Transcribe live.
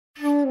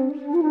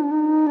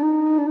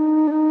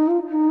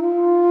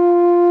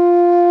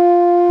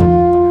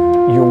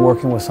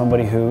working with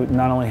somebody who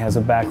not only has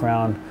a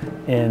background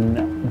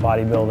in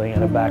bodybuilding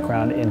and a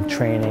background in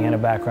training and a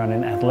background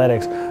in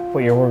athletics, but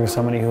you're working with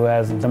somebody who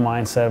has the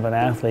mindset of an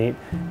athlete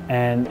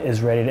and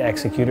is ready to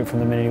execute it from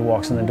the minute he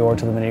walks in the door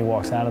to the minute he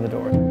walks out of the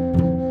door.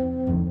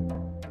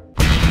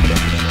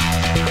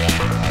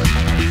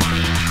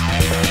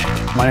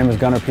 My name is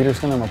Gunnar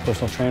Peterson. I'm a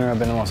personal trainer. I've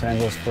been in Los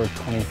Angeles for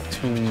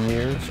 22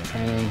 years,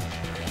 training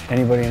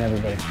anybody and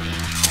everybody.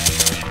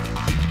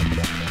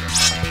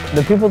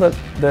 The people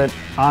that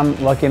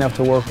I'm lucky enough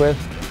to work with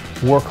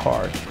work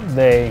hard.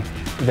 They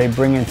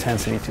bring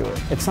intensity to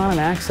it. It's not an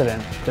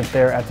accident that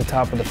they're at the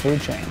top of the food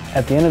chain.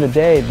 At the end of the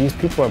day, these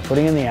people are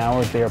putting in the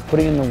hours, they are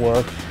putting in the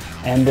work,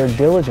 and they're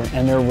diligent,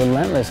 and they're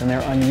relentless, and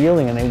they're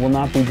unyielding, and they will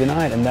not be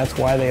denied, and that's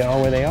why they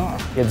are where they are.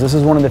 This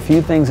is one of the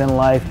few things in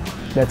life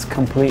that's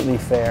completely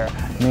fair,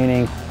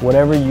 meaning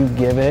whatever you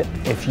give it,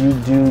 if you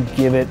do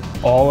give it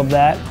all of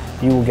that,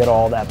 you will get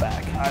all that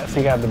back. I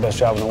think I have the best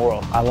job in the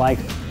world. I like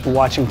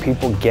watching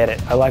people get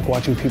it. I like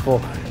watching people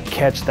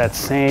catch that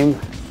same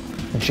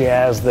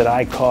jazz that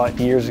I caught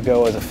years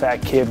ago as a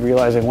fat kid,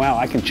 realizing, wow,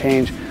 I can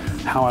change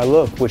how I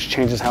look, which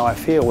changes how I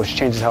feel, which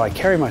changes how I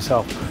carry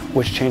myself,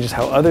 which changes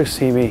how others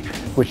see me,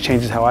 which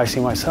changes how I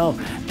see myself,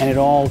 and it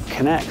all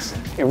connects.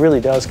 It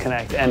really does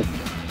connect. And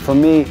for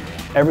me,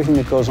 everything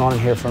that goes on in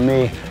here for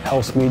me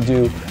helps me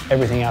do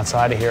everything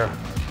outside of here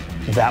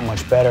that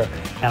much better.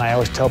 And I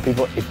always tell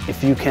people,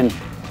 if you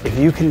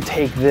can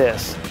take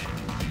this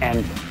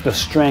and the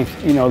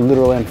strength, you know,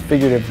 literal and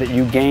figurative, that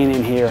you gain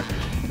in here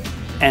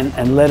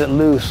and let it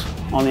loose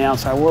on the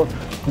outside world,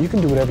 you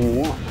can do whatever you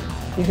want.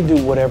 You can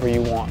do whatever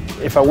you want.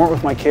 If I weren't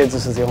with my kids,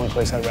 this is the only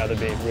place I'd rather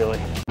be, really.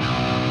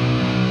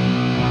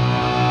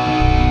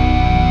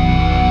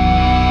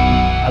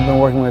 I've been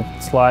working with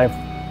Sly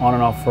on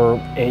and off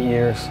for 8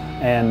 years,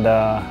 and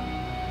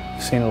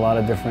seen a lot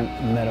of different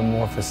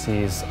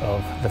metamorphoses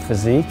of the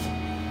physique.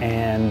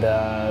 And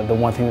the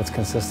one thing that's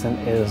consistent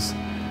is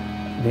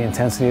the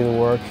intensity of the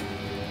work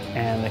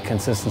and the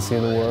consistency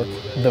of the work,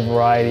 the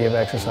variety of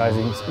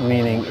exercising,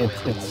 meaning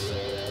it's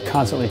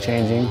constantly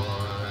changing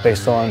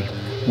based on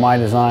my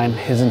design,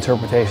 his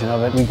interpretation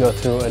of it. We go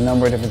through a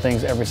number of different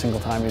things every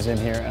single time he's in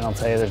here, and I'll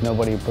tell you, there's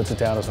nobody who puts it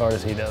down as hard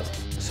as he does.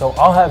 So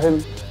I'll have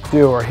him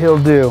do, or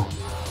he'll do,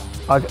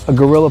 a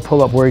gorilla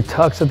pull-up where he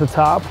tucks at the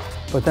top,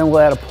 but then we'll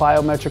add a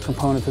plyometric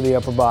component to the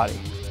upper body.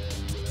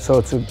 So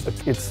it's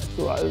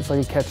like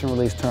a catch and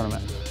release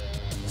tournament.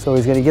 So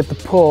he's gonna get the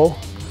pull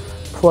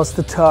plus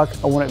the tuck.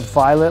 I want it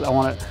violent, I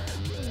want it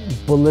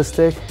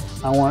ballistic,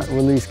 I want it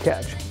release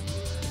catch.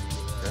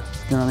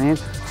 You know what I mean?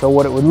 So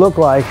what it would look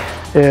like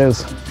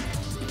is,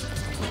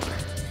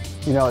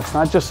 you know, it's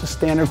not just a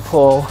standard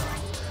pull,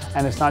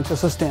 and it's not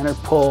just a standard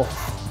pull,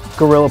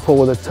 gorilla pull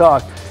with a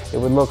tuck. It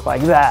would look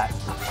like that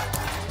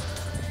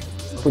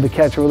with the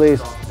catch and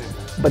release.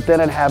 But then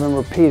I'd have him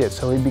repeat it.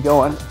 So he'd be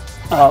going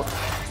up,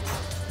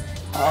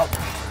 up,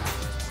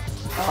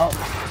 up.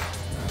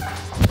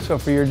 So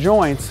for your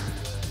joints,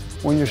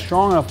 when you're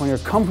strong enough, when you're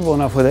comfortable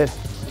enough with it,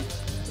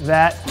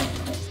 that,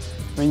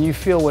 when you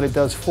feel what it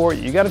does for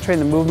you, you gotta train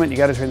the movement, you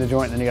gotta train the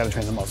joint, and then you gotta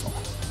train the muscle.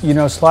 You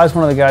know, Sly's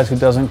one of the guys who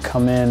doesn't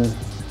come in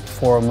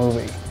for a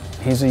movie.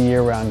 He's a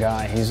year-round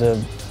guy. He's a,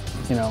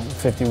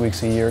 50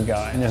 weeks a year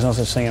guy. And there's no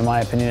such thing, in my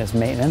opinion, as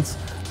maintenance,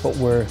 but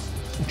we're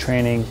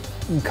training,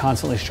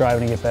 constantly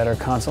striving to get better,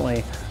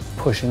 constantly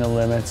pushing the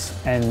limits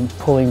and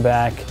pulling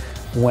back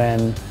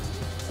when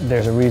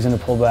there's a reason to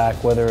pull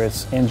back, whether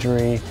it's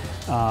injury,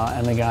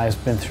 and the guy's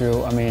been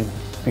through,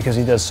 because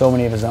he does so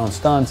many of his own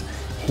stunts,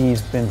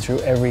 he's been through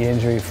every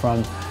injury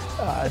from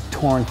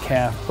torn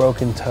calf,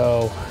 broken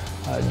toe,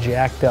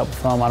 jacked up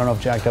thumb. I don't know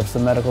if jacked up's the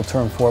medical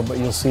term for it, but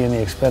you'll see in the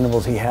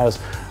Expendables he has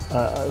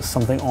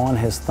something on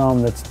his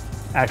thumb that's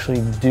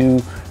actually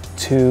due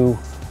to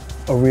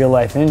a real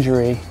life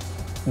injury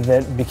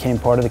that became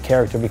part of the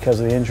character because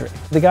of the injury.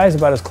 The guy's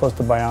about as close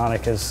to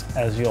bionic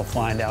as you'll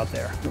find out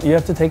there. You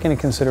have to take into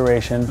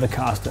consideration the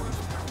costume.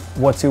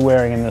 What's he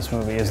wearing in this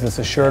movie? Is this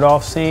a shirt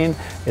off scene?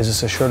 Is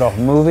this a shirt off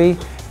movie?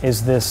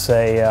 Is this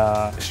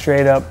a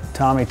straight up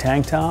Tommy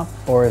tank top?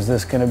 Or is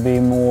this gonna be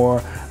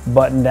more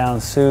button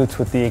down suits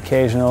with the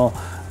occasional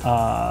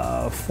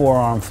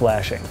forearm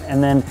flashing?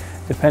 And then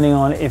depending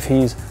on if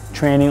he's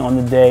training on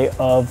the day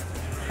of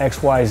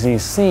XYZ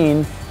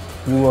scene,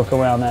 you work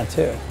around that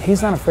too.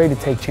 He's not afraid to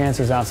take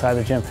chances outside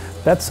the gym.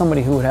 That's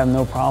somebody who would have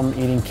no problem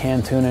eating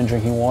canned tuna and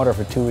drinking water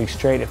for 2 weeks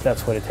straight if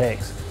that's what it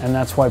takes. And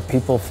that's why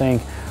people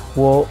think,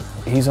 well,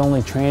 he's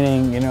only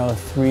training,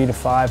 3 to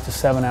 5 to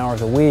 7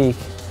 hours a week.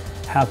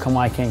 How come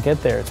I can't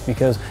get there? It's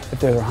because if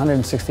there's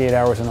 168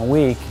 hours in a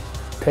week,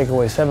 take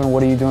away 7,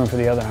 what are you doing for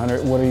the other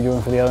 100? What are you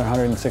doing for the other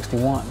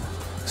 161?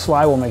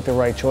 Sly will make the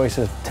right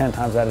choices 10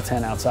 times out of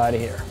 10 outside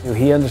of here.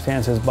 He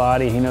understands his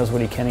body, he knows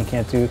what he can and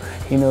can't do,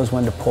 he knows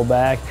when to pull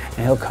back,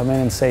 and he'll come in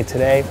and say,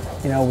 today,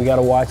 we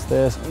gotta watch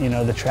this,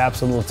 the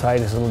trap's a little tight,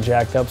 it's a little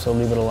jacked up, so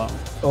leave it alone.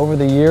 Over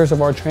the years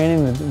of our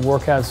training, the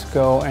workouts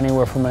go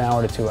anywhere from an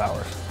hour to 2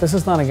 hours. This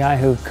is not a guy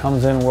who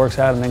comes in, works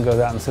out, and then goes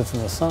out and sits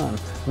in the sun.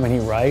 He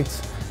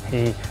writes,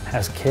 He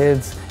has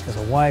kids, has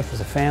a wife,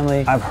 has a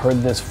family. I've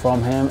heard this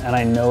from him and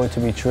I know it to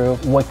be true.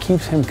 What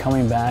keeps him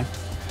coming back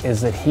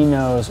is that he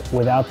knows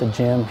without the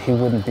gym, he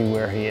wouldn't be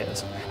where he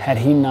is. Had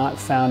he not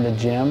found a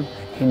gym,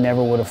 he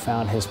never would have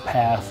found his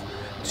path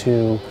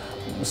to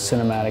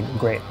cinematic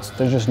greatness.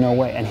 There's just no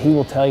way, and he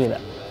will tell you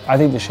that. I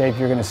think the shape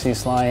you're gonna see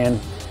Sly in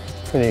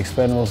for the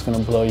Expendables is gonna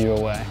blow you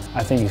away.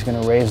 I think he's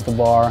gonna raise the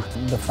bar.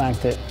 The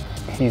fact that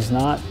he's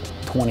not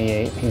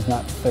 28, he's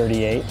not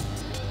 38,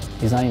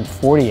 he's not even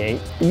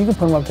 48, you can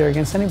put him up there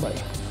against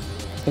anybody.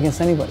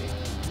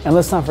 And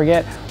let's not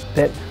forget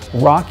that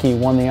Rocky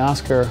won the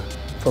Oscar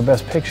for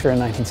Best Picture in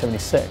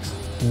 1976.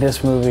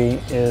 This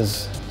movie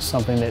is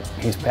something that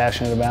he's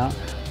passionate about,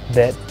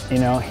 that, you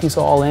know, he's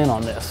all in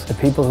on this. The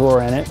people who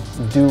are in it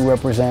do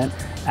represent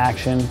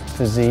action,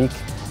 physique,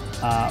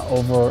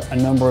 over a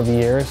number of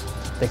years.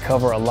 They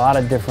cover a lot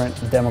of different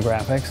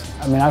demographics.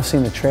 I mean, I've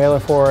seen the trailer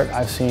for it,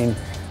 I've seen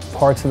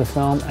parts of the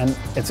film, and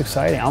it's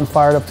exciting. I'm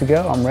fired up to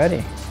go, I'm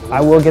ready.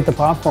 I will get the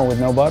popcorn with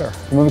no butter.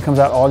 The movie comes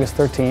out August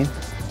 13th,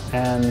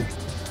 and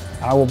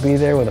I will be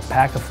there with a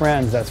pack of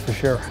friends, that's for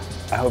sure.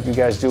 I hope you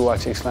guys do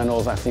watch The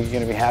Expendables. I think you're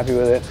gonna be happy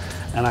with it.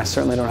 And I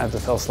certainly don't have to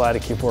tell Sly to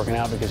keep working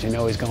out because you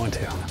know he's going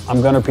to.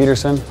 I'm Gunnar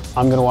Peterson.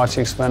 I'm gonna watch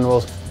The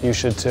Expendables. You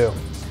should too.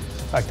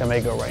 In fact, I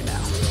may go right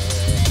now.